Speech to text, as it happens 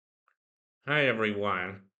Hi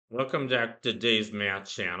everyone. Welcome back to Dave's Math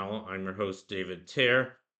Channel. I'm your host David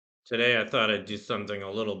Tear. Today I thought I'd do something a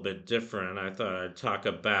little bit different. I thought I'd talk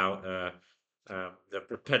about the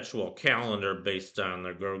perpetual calendar based on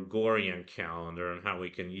the Gregorian calendar and how we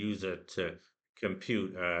can use it to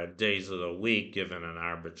compute days of the week given an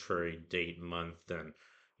arbitrary date, month, and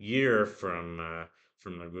year from the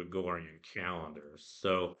Gregorian calendar.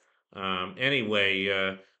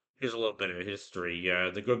 Anyway. Here's a little bit of history.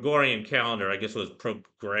 The Gregorian calendar, I guess, it was Pope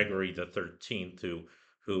Gregory the 13th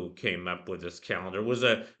who came up with this calendar.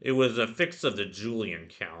 It was a fix of the Julian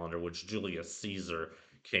calendar, which Julius Caesar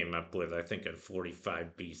came up with, I think, in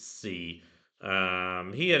 45 BC.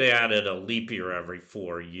 He had added a leap year every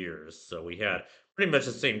 4 years, so we had pretty much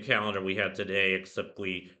the same calendar we had today, except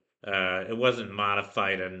we it wasn't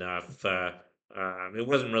modified enough. It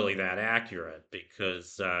wasn't really that accurate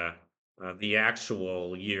because. The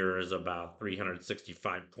actual year is about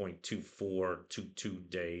 365.2422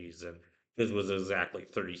 days, and this was exactly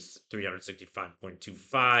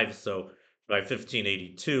 365.25. So by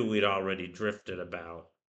 1582, we'd already drifted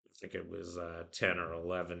about, I think it was 10 or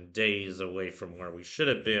 11 days away from where we should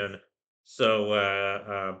have been.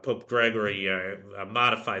 So Pope Gregory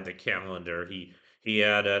modified the calendar. He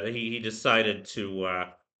decided to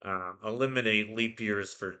eliminate leap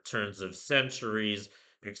years for turns of centuries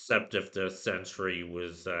except if the century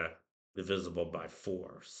was divisible by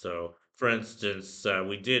four. So, for instance,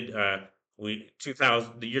 we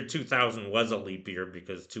 2000 the year 2000 was a leap year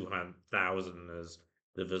because 200,000 is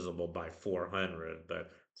divisible by 400,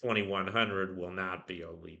 but 2100 will not be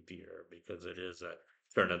a leap year because it is a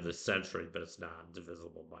turn of the century, but it's not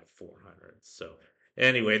divisible by 400. So,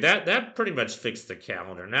 anyway, that pretty much fixed the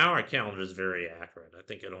calendar. Now our calendar is very accurate. I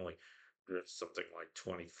think it only it's something like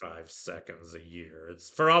 25 seconds a year. It's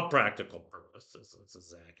for all practical purposes, it's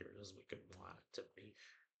as accurate as we could want it to be.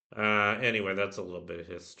 Anyway, that's a little bit of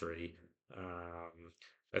history. Um,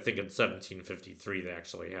 I think in 1753 they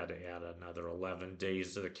actually had to add another 11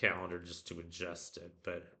 days to the calendar just to adjust it.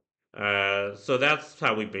 But so that's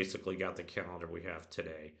how we basically got the calendar we have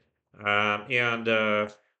today. And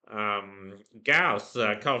Gauss,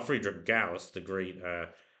 Carl Friedrich Gauss, the great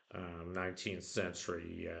 19th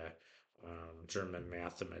century German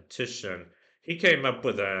mathematician, he came up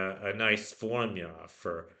with a nice formula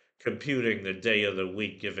for computing the day of the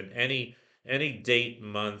week given any date,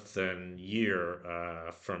 month, and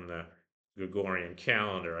year from the Gregorian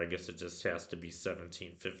calendar. I guess it just has to be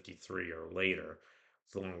 1753 or later.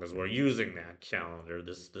 As long as we're using that calendar,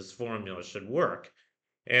 this formula should work.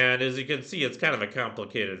 And as you can see, it's kind of a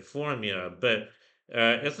complicated formula, but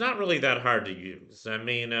it's not really that hard to use. I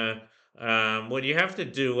mean, what you have to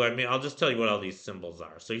do, I mean, I'll just tell you what all these symbols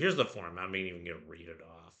are. So here's the formula. I'm not even going to read it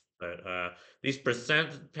off. But these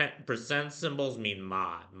percent symbols mean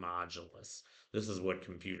modulus. This is what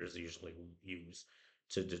computers usually use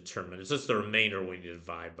to determine. It's just the remainder when you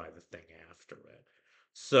divide by the thing after it.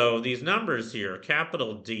 So these numbers here,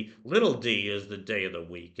 capital D, little d is the day of the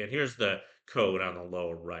week. And here's the code on the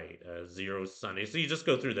lower right, 0 Sunday. So you just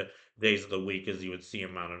go through the days of the week as you would see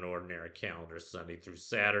them on an ordinary calendar, Sunday through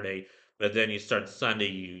Saturday. But then you start Sunday,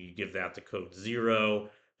 you give that the code 0,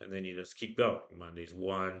 and then you just keep going. Monday's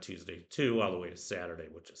 1, Tuesday 2, all the way to Saturday,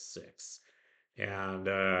 which is 6. And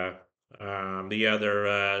the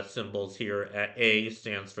other symbols here, A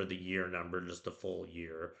stands for the year number, just the full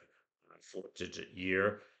year, 4-digit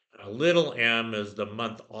year. Little m is the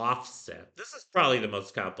month offset. This is probably the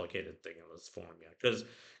most complicated thing in this formula because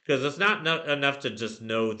it's not enough to just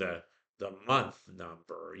know the month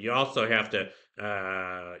number. You also have to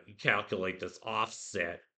calculate this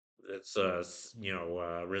offset. It's a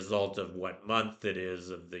result of what month it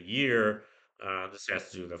is of the year. This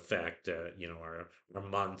has to do with the fact that our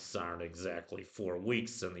months aren't exactly 4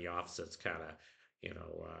 weeks, and the offset's kind of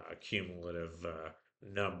a cumulative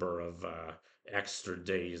number of extra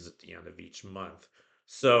days at the end of each month.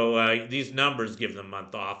 So these numbers give the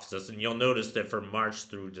month offsets, and you'll notice that from March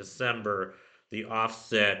through December, the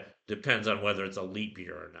offset depends on whether it's a leap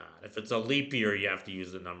year or not. If it's a leap year, you have to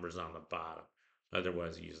use the numbers on the bottom.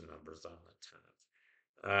 Otherwise, you use the numbers on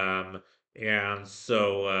the top. And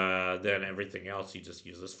so then everything else, you just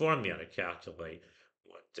use this formula to calculate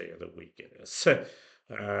what day of the week it is.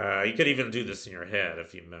 You could even do this in your head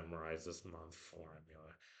if you memorize this month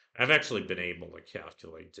formula. I've actually been able to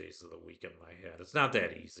calculate days of the week in my head. It's not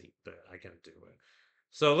that easy, but I can do it.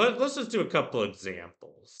 So let's just do a couple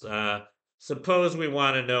examples. Suppose we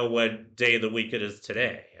want to know what day of the week it is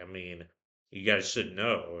today. I mean, you guys should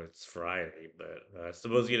know it's Friday, but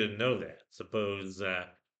suppose you didn't know that. Suppose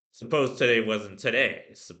today wasn't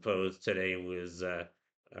today. Suppose today was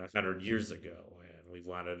 100 years ago, and We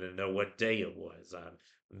wanted to know what day it was on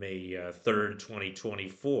May 3rd,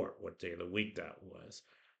 2024, what day of the week that was.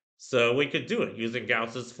 So we could do it using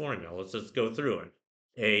Gauss's formula. Let's just go through it.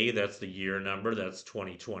 A, that's the year number, that's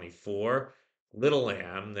 2024. Little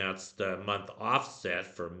m, that's the month offset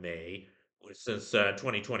for May. Since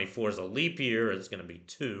 2024 is a leap year, it's going to be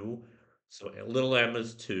 2. So little m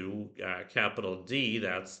is 2. Capital D,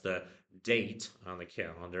 that's the date on the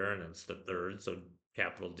calendar, and it's the 3rd, so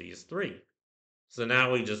capital D is 3. So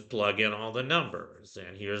now we just plug in all the numbers,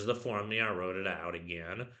 and here's the formula. I wrote it out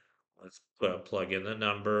again. Let's plug in the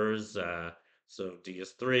numbers. So D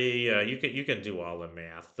is 3. You can do all the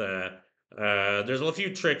math. There's a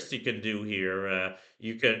few tricks you can do here.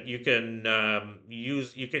 You can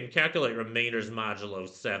calculate remainders modulo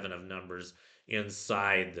 7 of numbers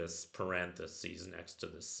inside this parentheses next to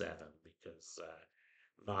the 7 because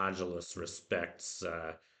modulus respects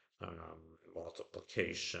um,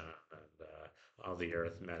 multiplication and all the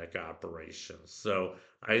arithmetic operations. So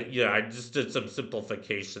I just did some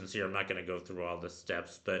simplifications here. I'm not going to go through all the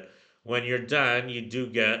steps, but when you're done, you do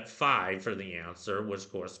get 5 for the answer, which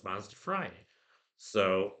corresponds to Friday.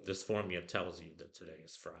 So this formula tells you that today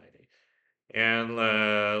is Friday. And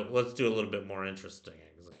let's do a little bit more interesting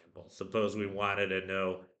example. Suppose we wanted to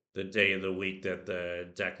know the day of the week that the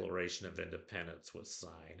Declaration of Independence was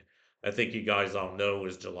signed. I think you guys all know it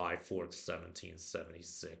was July 4th,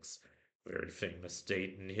 1776. Very famous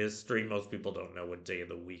date in history. Most people don't know what day of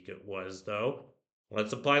the week it was, though.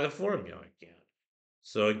 Let's apply the formula again.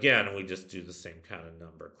 So again, we just do the same kind of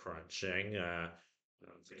number crunching. I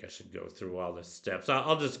don't think I should go through all the steps.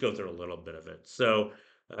 I'll just go through a little bit of it. So,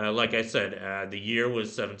 like I said, the year was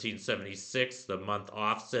 1776. The month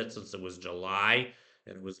offset, since it was July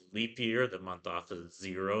and it was a leap year, the month offset is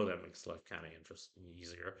 0. That makes life kind of interesting,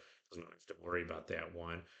 easier because we don't have to worry about that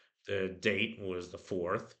one. The date was the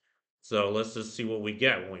 4th. So let's just see what we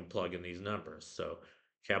get when we plug in these numbers. So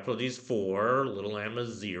capital D is 4, little m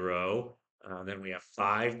is 0. Then we have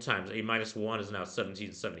 5 times a minus 1 is now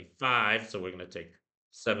 1775. So we're going to take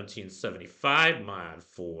 1775 mod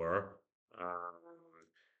 4.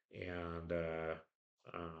 And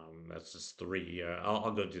that's just 3. I'll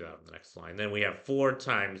go do that on the next line. Then we have 4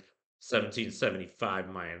 times 1775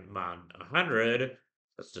 mod 100.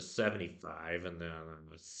 That's just 75. And then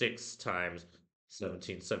 6 times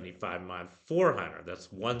 1775 mod 400.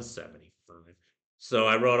 That's 175. So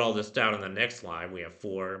I wrote all this down in the next line. We have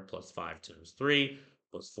 4 plus 5 times 3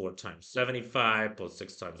 plus 4 times 75 plus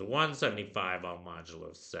 6 times 175 all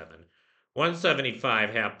modulo 7.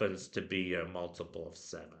 175 happens to be a multiple of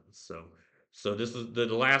 7. So this is the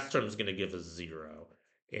last term is going to give us 0.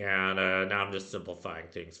 And now I'm just simplifying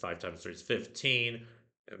things. 5 times 3 is 15.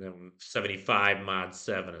 And then 75 mod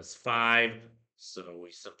 7 is 5. So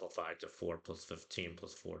we simplify to 4 plus 15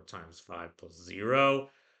 plus 4 times 5 plus 0.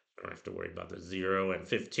 I don't have to worry about the 0. And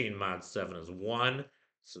 15 mod 7 is 1.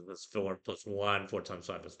 So this 4 plus 1, 4 times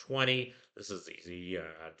 5 is 20. This is easy.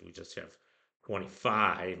 We just have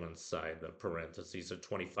 25 inside the parentheses. So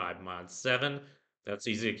 25 mod 7. That's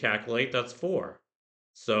easy to calculate. That's 4.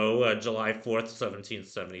 So July 4th,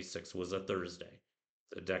 1776 was a Thursday.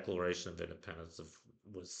 The Declaration of Independence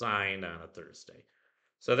was signed on a Thursday.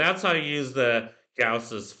 So that's how you use the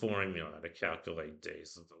Gauss's formula to calculate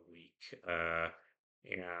days of the week.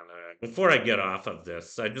 Before I get off of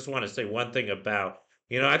this, I just want to say one thing about,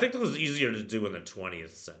 I think it was easier to do in the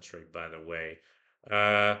 20th century, by the way.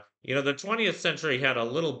 The 20th century had a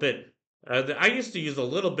little bit, I used to use a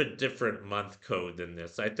little bit different month code than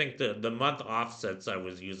this. I think the month offsets I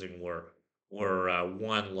was using were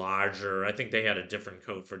one larger. I think they had a different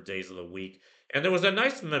code for days of the week. And there was a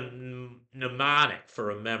nice mnemonic for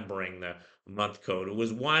remembering the month code. It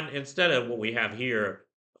was one, instead of what we have here,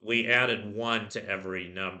 we added 1 to every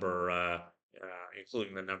number,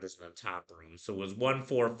 including the numbers in the top row. So it was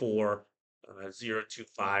 144,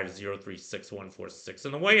 025, 036, 146.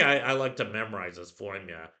 And the way I like to memorize this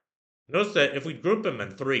formula, notice that if we group them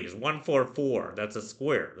in threes, 144, that's a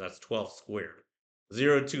square, that's 12 squared.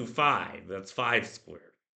 025, that's 5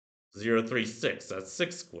 squared. 036, that's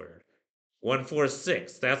 6 squared.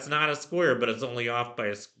 146, that's not a square, but it's only off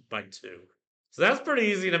by 2. So that's pretty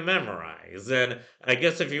easy to memorize. And I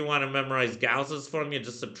guess if you want to memorize Gauss's formula,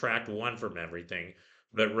 just subtract 1 from everything.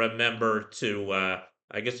 But remember to,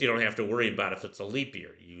 I guess you don't have to worry about if it's a leap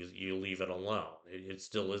year. You leave it alone. It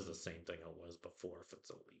still is the same thing it was before if it's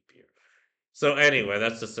a leap year. So anyway,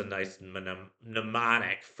 that's just a nice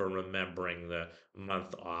mnemonic for remembering the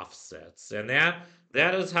month offsets. And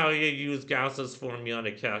that is how you use Gauss's formula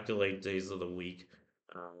to calculate days of the week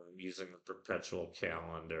using the perpetual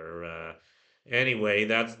calendar. Anyway,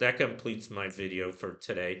 that completes my video for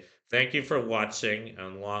today. Thank you for watching,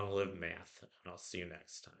 and long live math. And I'll see you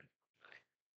next time.